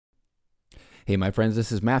Hey, my friends,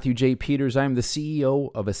 this is Matthew J. Peters. I'm the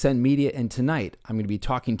CEO of Ascend Media, and tonight I'm going to be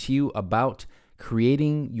talking to you about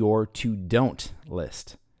creating your to-don't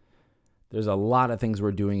list. There's a lot of things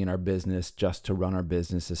we're doing in our business just to run our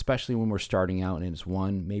business, especially when we're starting out and it's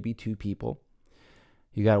one, maybe two people.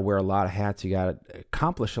 You got to wear a lot of hats. You got to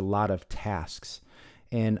accomplish a lot of tasks.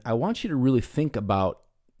 And I want you to really think about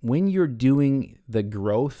when you're doing the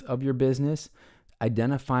growth of your business,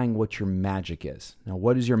 identifying what your magic is. Now,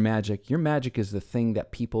 what is your magic? Your magic is the thing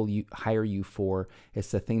that people hire you for.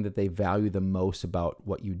 It's the thing that they value the most about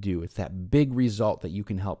what you do. It's that big result that you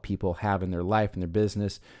can help people have in their life, in their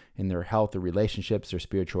business, in their health, their relationships, their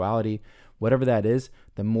spirituality, whatever that is.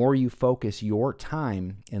 The more you focus your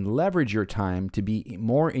time and leverage your time to be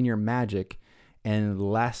more in your magic and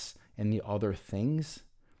less in the other things,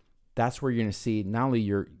 that's where you're going to see not only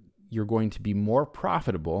you're going to be more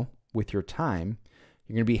profitable with your time,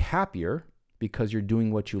 you're going to be happier because you're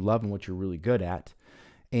doing what you love and what you're really good at.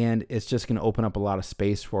 And it's just going to open up a lot of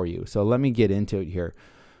space for you. So let me get into it here.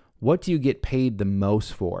 What do you get paid the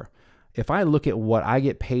most for? If I look at what I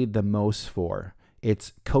get paid the most for,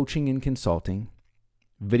 it's coaching and consulting,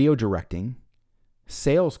 video directing,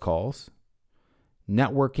 sales calls,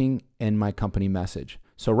 networking, and my company message.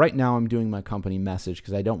 So right now I'm doing my company message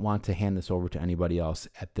because I don't want to hand this over to anybody else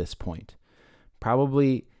at this point.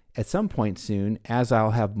 Probably at some point soon, as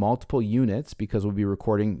I'll have multiple units, because we'll be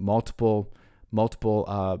recording multiple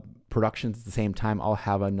productions at the same time, I'll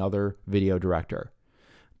have another video director.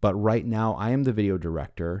 But right now, I am the video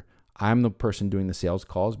director. I'm the person doing the sales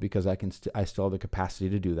calls because I still have the capacity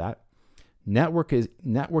to do that.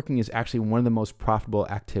 Networking is actually one of the most profitable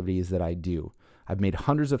activities that I do. I've made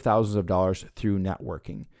hundreds of thousands of dollars through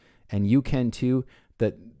networking, and you can too.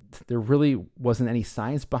 That there really wasn't any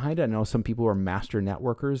science behind it. I know some people are master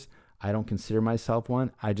networkers. I don't consider myself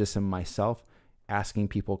one. I just am myself, asking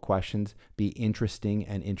people questions, be interesting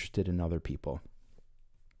and interested in other people.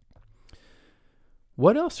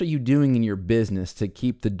 What else are you doing in your business to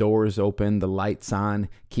keep the doors open, the lights on,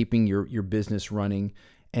 keeping your business running?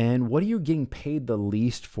 And what are you getting paid the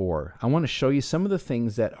least for? I want to show you some of the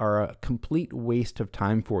things that are a complete waste of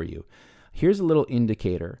time for you. Here's a little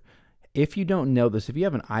indicator. If you don't know this, if you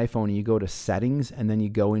have an iPhone and you go to settings and then you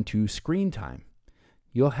go into screen time,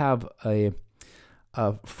 you'll have a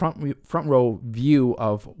front row view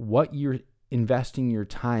of what you're investing your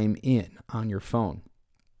time in on your phone.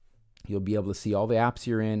 You'll be able to see all the apps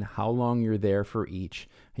you're in, how long you're there for each,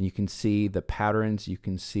 and you can see the patterns. You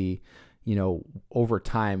can see, over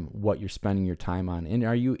time what you're spending your time on. And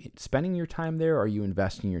are you spending your time there or are you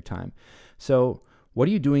investing your time? So what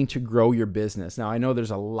are you doing to grow your business? Now, I know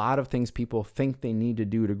there's a lot of things people think they need to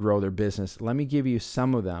do to grow their business. Let me give you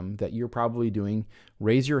some of them that you're probably doing.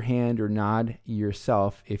 Raise your hand or nod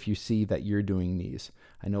yourself if you see that you're doing these.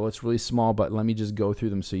 I know it's really small, but let me just go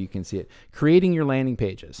through them so you can see it. Creating your landing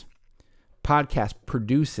pages, podcast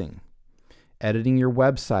producing, editing your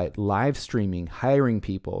website, live streaming, hiring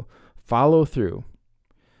people, follow through,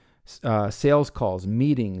 sales calls,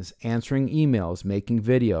 meetings, answering emails, making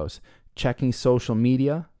videos, checking social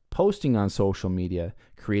media, posting on social media,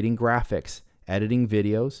 creating graphics, editing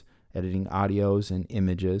videos, editing audios and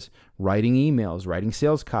images, writing emails, writing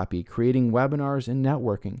sales copy, creating webinars, and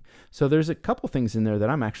networking. So there's a couple things in there that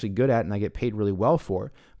I'm actually good at and I get paid really well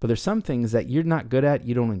for, but there's some things that you're not good at,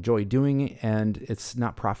 you don't enjoy doing, and it's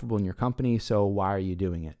not profitable in your company, so why are you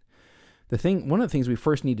doing it? One of the things we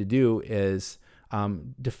first need to do is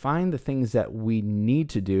define the things that we need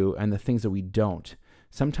to do and the things that we don't.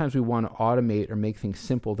 Sometimes we want to automate or make things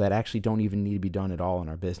simple that actually don't even need to be done at all in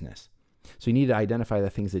our business. So you need to identify the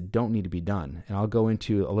things that don't need to be done. And I'll go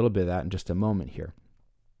into a little bit of that in just a moment here.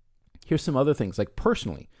 Here's some other things like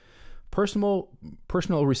personal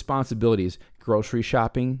responsibilities: grocery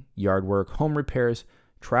shopping, yard work, home repairs,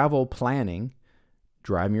 travel planning,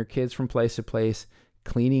 driving your kids from place to place,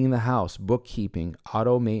 cleaning the house, bookkeeping,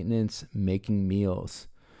 auto maintenance, making meals.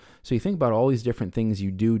 So you think about all these different things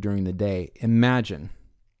you do during the day. Imagine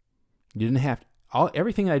you didn't have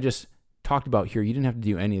everything I just talked about here. You didn't have to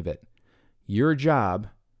do any of it. Your job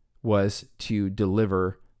was to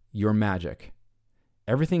deliver your magic.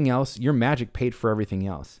 Everything else, your magic paid for everything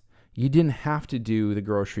else. You didn't have to do the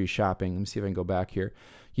grocery shopping. Let me see if I can go back here.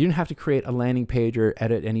 You didn't have to create a landing page or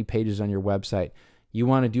edit any pages on your website. You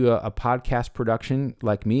want to do a podcast production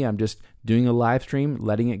like me, I'm just doing a live stream,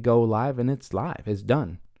 letting it go live, and it's live. It's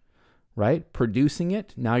done. Right? Producing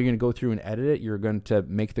it. Now you're going to go through and edit it. You're going to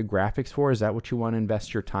make the graphics for. Is that what you want to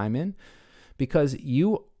invest your time in? Because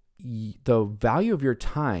the value of your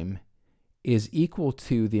time is equal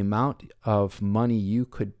to the amount of money you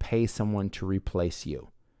could pay someone to replace you.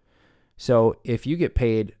 So if you get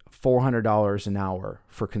paid $400 an hour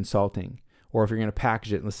for consulting, or if you're going to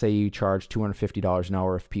package it, let's say you charge $250 an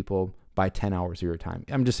hour if people buy 10 hours of your time.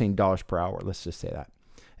 I'm just saying dollars per hour. Let's just say that,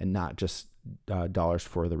 and not just dollars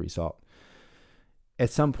for the result. At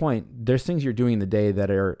some point, there's things you're doing in the day that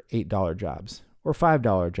are $8 jobs or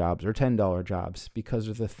 $5 jobs or $10 jobs, because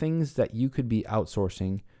of the things that you could be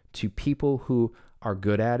outsourcing to people who are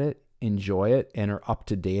good at it, enjoy it, and are up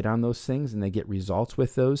to date on those things, and they get results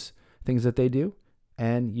with those things that they do,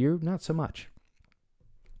 and you're not so much.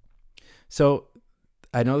 So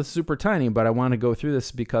I know this is super tiny, but I want to go through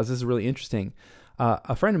this because this is really interesting.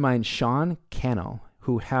 A friend of mine, Sean Cannell,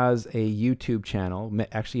 who has a YouTube channel,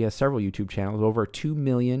 actually has several YouTube channels, over 2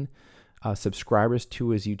 million subscribers to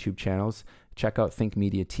his YouTube channels. Check out Think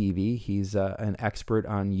Media TV. He's an expert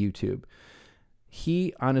on YouTube.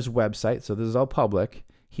 He, on his website, so this is all public,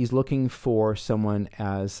 he's looking for someone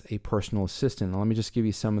as a personal assistant. Now, let me just give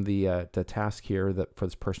you some of the task here for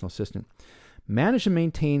this personal assistant. Manage and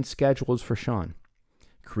maintain schedules for Sean.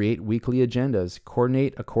 Create weekly agendas.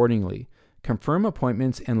 Coordinate accordingly. Confirm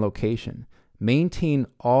appointments and location. Maintain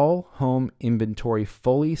all home inventory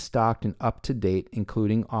fully stocked and up to date,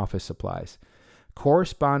 including office supplies.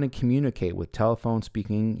 Correspond and communicate with telephone,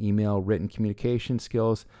 speaking, email, written communication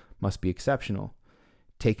skills must be exceptional.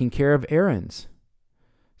 Taking care of errands.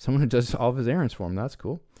 Someone who does all of his errands for him. That's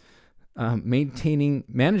cool. Managing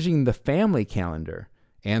the family calendar.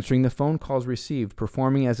 Answering the phone calls received.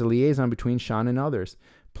 Performing as a liaison between Sean and others.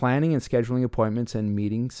 Planning and scheduling appointments and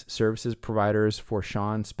meetings, services providers for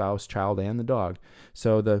Sean, spouse, child, and the dog.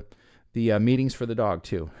 So the meetings for the dog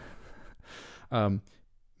too.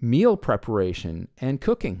 Meal preparation and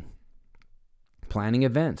cooking. Planning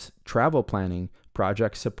events, travel planning,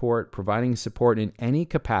 project support, providing support in any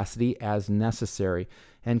capacity as necessary,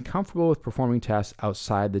 and comfortable with performing tasks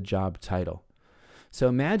outside the job title. So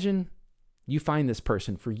imagine you find this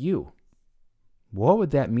person for you. What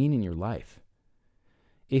would that mean in your life?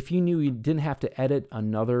 If you knew you didn't have to edit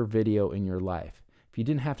another video in your life, if you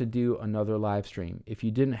didn't have to do another live stream, if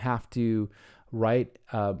you didn't have to write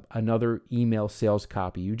another email sales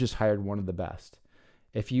copy, you just hired one of the best.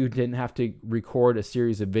 If you didn't have to record a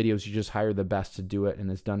series of videos, you just hire the best to do it, and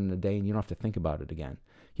it's done in a day, and you don't have to think about it again.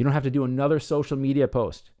 You don't have to do another social media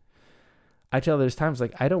post. I tell there's times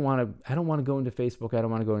like I don't want to go into Facebook, I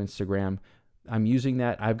don't want to go to Instagram. I'm using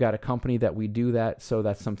that. I've got a company that we do that, so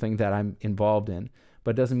that's something that I'm involved in.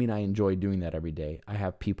 But it doesn't mean I enjoy doing that every day. I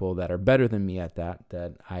have people that are better than me at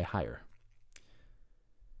that I hire.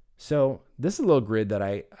 So this is a little grid that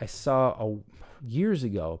I saw years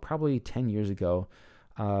ago, probably 10 years ago.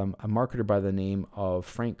 A marketer by the name of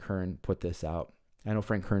Frank Kern put this out. I know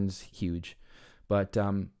Frank Kern's huge, but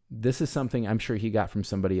this is something I'm sure he got from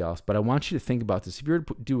somebody else. But I want you to think about this. If you were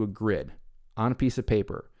to do a grid on a piece of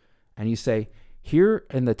paper, and you say, here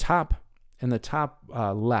in the top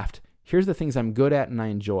left, here's the things I'm good at and I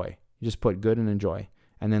enjoy. You just put good and enjoy.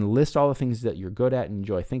 And then list all the things that you're good at and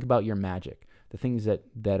enjoy. Think about your magic, the things that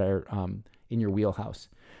are in your wheelhouse.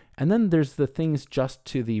 And then there's the things just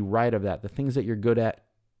to the right of that, the things that you're good at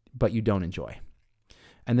but you don't enjoy.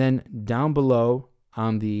 And then down below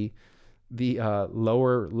on the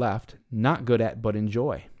lower left, not good at but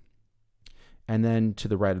enjoy. And then to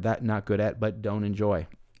the right of that, not good at but don't enjoy.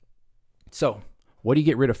 So what do you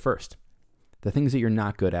get rid of first? The things that you're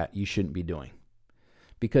not good at, you shouldn't be doing.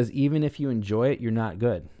 Because even if you enjoy it, you're not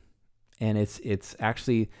good. And it's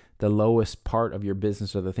actually the lowest part of your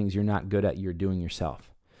business are the things you're not good at, you're doing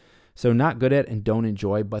yourself. So not good at and don't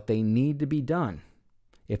enjoy, but they need to be done.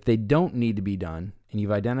 If they don't need to be done, and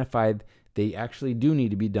you've identified they actually do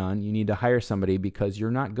need to be done, you need to hire somebody because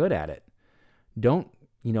you're not good at it. Don't,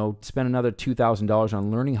 spend another $2,000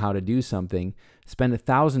 on learning how to do something. Spend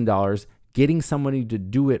 $1,000 getting somebody to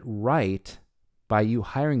do it right by you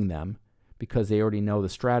hiring them because they already know the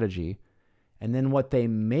strategy. And then what they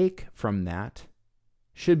make from that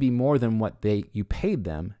should be more than what you paid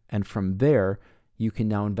them. And from there, you can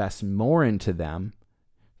now invest more into them,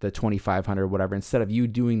 the $2,500, whatever. Instead of you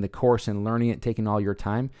doing the course and learning it, taking all your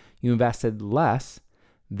time, you invested less.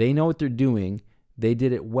 They know what they're doing. They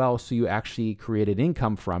did it well, so you actually created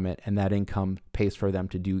income from it, and that income pays for them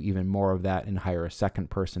to do even more of that and hire a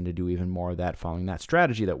second person to do even more of that following that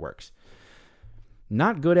strategy that works.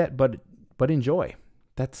 Not good at, but enjoy.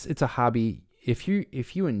 It's a hobby. If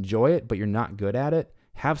you enjoy it, but you're not good at it,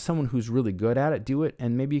 have someone who's really good at it do it,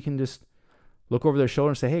 and maybe you can just look over their shoulder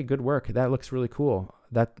and say, hey, good work. That looks really cool.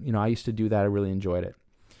 I used to do that. I really enjoyed it.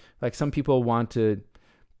 Like some people want to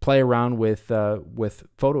play around with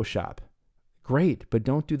Photoshop. Great, but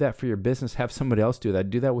don't do that for your business. Have somebody else do that.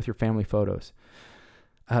 Do that with your family photos.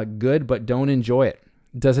 Good, but don't enjoy it.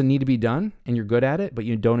 Does it need to be done and you're good at it, but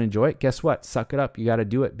you don't enjoy it? Guess what? Suck it up. You got to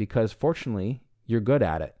do it because fortunately you're good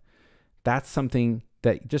at it. That's something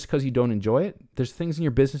that just because you don't enjoy it, there's things in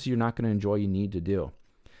your business you're not going to enjoy you need to do.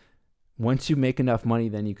 Once you make enough money,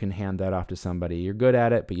 then you can hand that off to somebody. You're good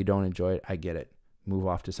at it, but you don't enjoy it. I get it. Move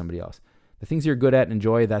off to somebody else. The things you're good at and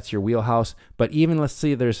enjoy, that's your wheelhouse. But even let's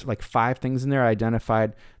see, there's like 5 things in there I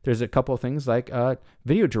identified. There's a couple of things like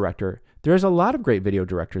video director. There's a lot of great video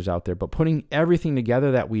directors out there, but putting everything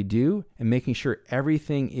together that we do and making sure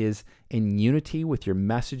everything is in unity with your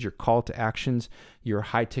message, your call to actions, your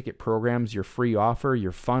high ticket programs, your free offer,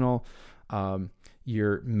 your funnel,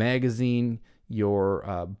 your magazine,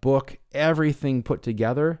 your book, everything put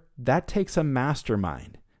together, that takes a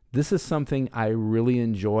mastermind. This is something I really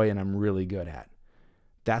enjoy and I'm really good at.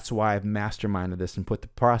 That's why I've masterminded this and put the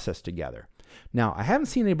process together. Now, I haven't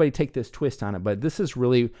seen anybody take this twist on it, but this is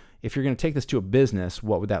really, if you're going to take this to a business,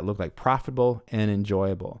 what would that look like? Profitable and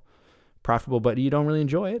enjoyable. Profitable, but you don't really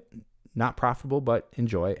enjoy it. Not profitable, but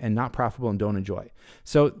enjoy, and not profitable and don't enjoy.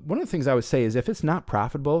 So one of the things I would say is if it's not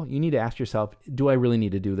profitable, you need to ask yourself, do I really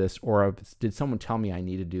need to do this? Or did someone tell me I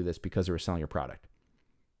need to do this because they were selling your product?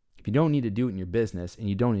 If you don't need to do it in your business and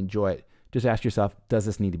you don't enjoy it, just ask yourself, does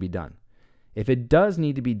this need to be done? If it does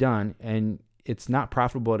need to be done and it's not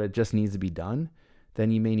profitable, but it just needs to be done,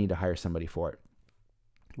 then you may need to hire somebody for it.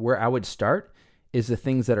 Where I would start is the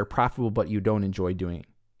things that are profitable, but you don't enjoy doing,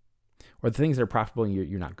 or the things that are profitable and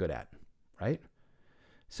you're not good at, right?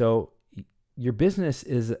 So your business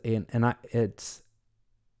is it's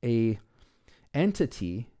a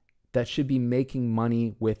entity that should be making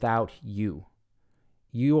money without you.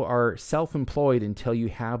 You are self-employed until you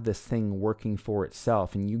have this thing working for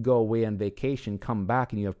itself, and you go away on vacation, come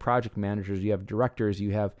back, and you have project managers, you have directors,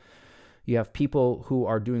 you have people who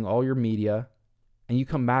are doing all your media, and you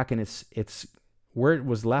come back and it's where it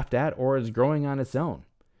was left at, or it's growing on its own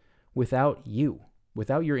without you,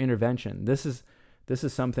 without your intervention. This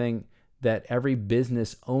is something that every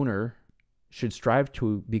business owner should strive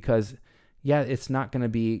to, because yeah, it's not going to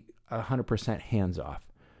be 100% hands off.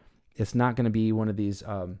 It's not going to be one of these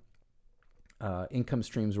income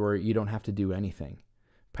streams where you don't have to do anything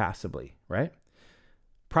passively, right?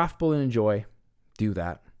 Profitable and enjoy, do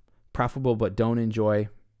that. Profitable but don't enjoy,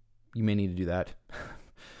 you may need to do that.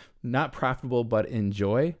 Not profitable but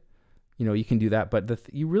enjoy, you can do that. But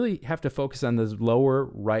you really have to focus on this lower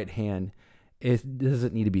right hand. It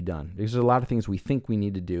doesn't need to be done. There's a lot of things we think we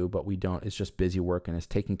need to do, but we don't. It's just busy work, and it's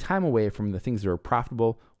taking time away from the things that are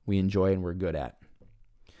profitable, we enjoy, and we're good at.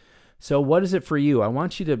 So what is it for you? I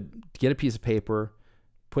want you to get a piece of paper,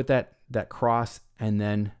 put that cross, and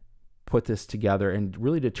then put this together and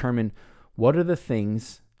really determine what are the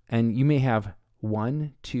things, and you may have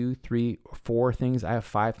 1, 2, 3, or 4 things. I have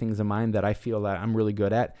 5 things in mind that I feel that I'm really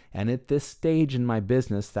good at. And at this stage in my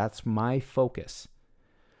business, that's my focus.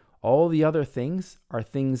 All the other things are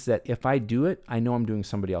things that if I do it, I know I'm doing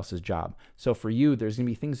somebody else's job. So for you, there's going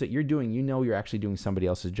to be things that you're doing, you're actually doing somebody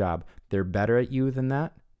else's job. They're better at you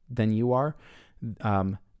than you are.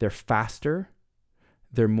 They're faster.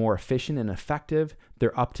 They're more efficient and effective.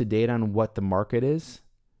 They're up to date on what the market is,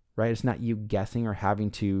 right? It's not you guessing or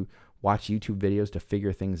having to watch YouTube videos to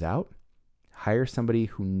figure things out. Hire somebody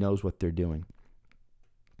who knows what they're doing.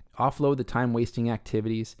 Offload the time-wasting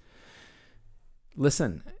activities.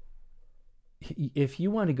 Listen, if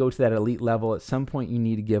you want to go to that elite level, at some point you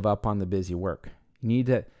need to give up on the busy work. You need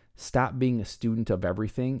to stop being a student of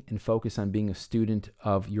everything and focus on being a student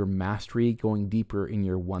of your mastery, going deeper in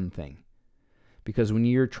your one thing. Because when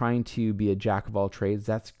you're trying to be a jack of all trades,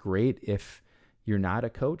 that's great if you're not a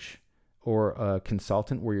coach or a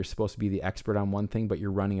consultant where you're supposed to be the expert on one thing, but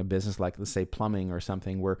you're running a business like, let's say, plumbing or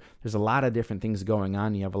something, where there's a lot of different things going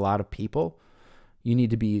on. You have a lot of people. You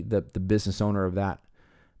need to be the business owner of that.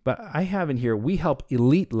 But I have in here, we help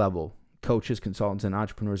elite level coaches, consultants, and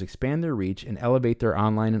entrepreneurs expand their reach and elevate their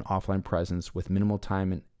online and offline presence with minimal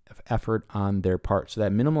time and effort on their part. So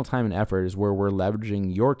that minimal time and effort is where we're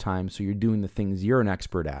leveraging your time, so you're doing the things you're an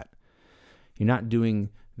expert at. You're not doing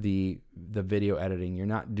the video editing. You're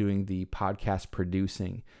not doing the podcast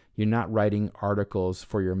producing. You're not writing articles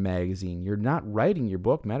for your magazine. You're not writing your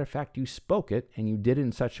book. Matter of fact, you spoke it, and you did it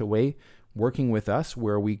in such a way, working with us,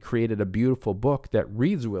 where we created a beautiful book that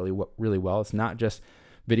reads really well. It's not just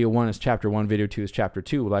video 1 is chapter 1, video 2 is chapter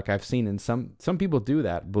 2, like I've seen in some people do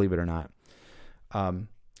that, believe it or not.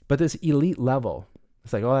 But this elite level,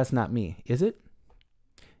 it's like, oh, that's not me. Is it?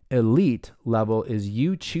 Elite level is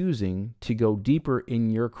you choosing to go deeper in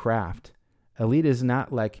your craft. Elite is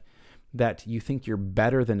not like that you think you're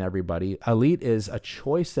better than everybody. Elite is a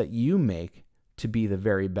choice that you make to be the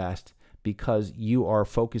very best because you are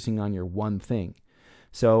focusing on your one thing.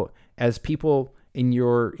 So as people in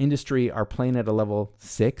your industry are playing at a level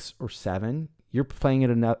 6 or 7, you're playing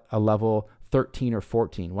at a level 13 or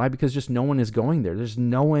 14. Why? Because just no one is going there. There's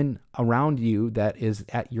no one around you that is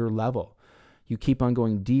at your level. You keep on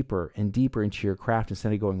going deeper and deeper into your craft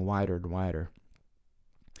instead of going wider and wider.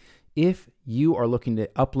 If you are looking to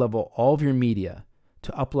up-level all of your media,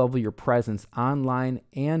 to up-level your presence online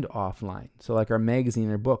and offline, so like our magazine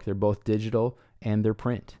and our book, they're both digital and they're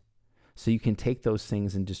print. So you can take those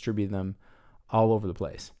things and distribute them all over the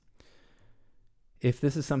place. If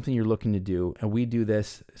this is something you're looking to do, and we do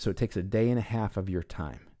this, so it takes a day and a half of your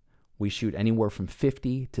time. We shoot anywhere from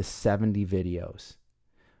 50 to 70 videos.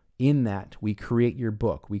 In that, we create your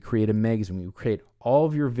book, we create a magazine, we create all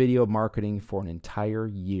of your video marketing for an entire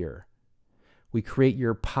year. We create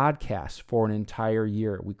your podcast for an entire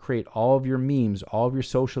year. We create all of your memes, all of your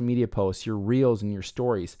social media posts, your reels and your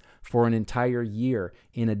stories for an entire year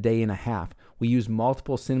in a day and a half. We use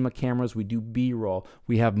multiple cinema cameras. We do B-roll.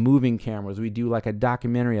 We have moving cameras. We do like a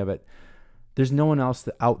documentary of it. There's no one else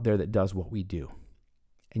out there that does what we do.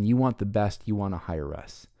 And you want the best, you want to hire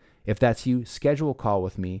us. If that's you, schedule a call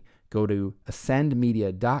with me. Go to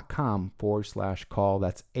ascendmedia.com/call.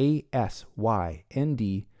 That's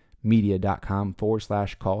ASYND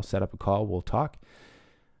media.com/call. Set up a call. We'll talk.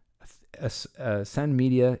 Ascend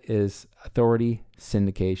Media is authority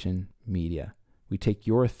syndication media. We take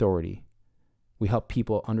your authority. We help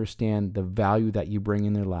people understand the value that you bring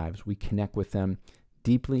in their lives. We connect with them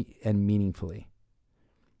deeply and meaningfully.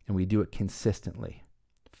 And we do it consistently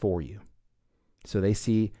for you. So they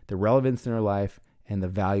see the relevance in their life and the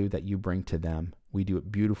value that you bring to them. We do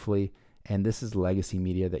it beautifully. And this is legacy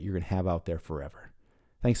media that you're going to have out there forever.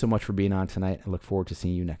 Thanks so much for being on tonight. I look forward to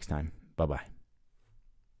seeing you next time. Bye-bye.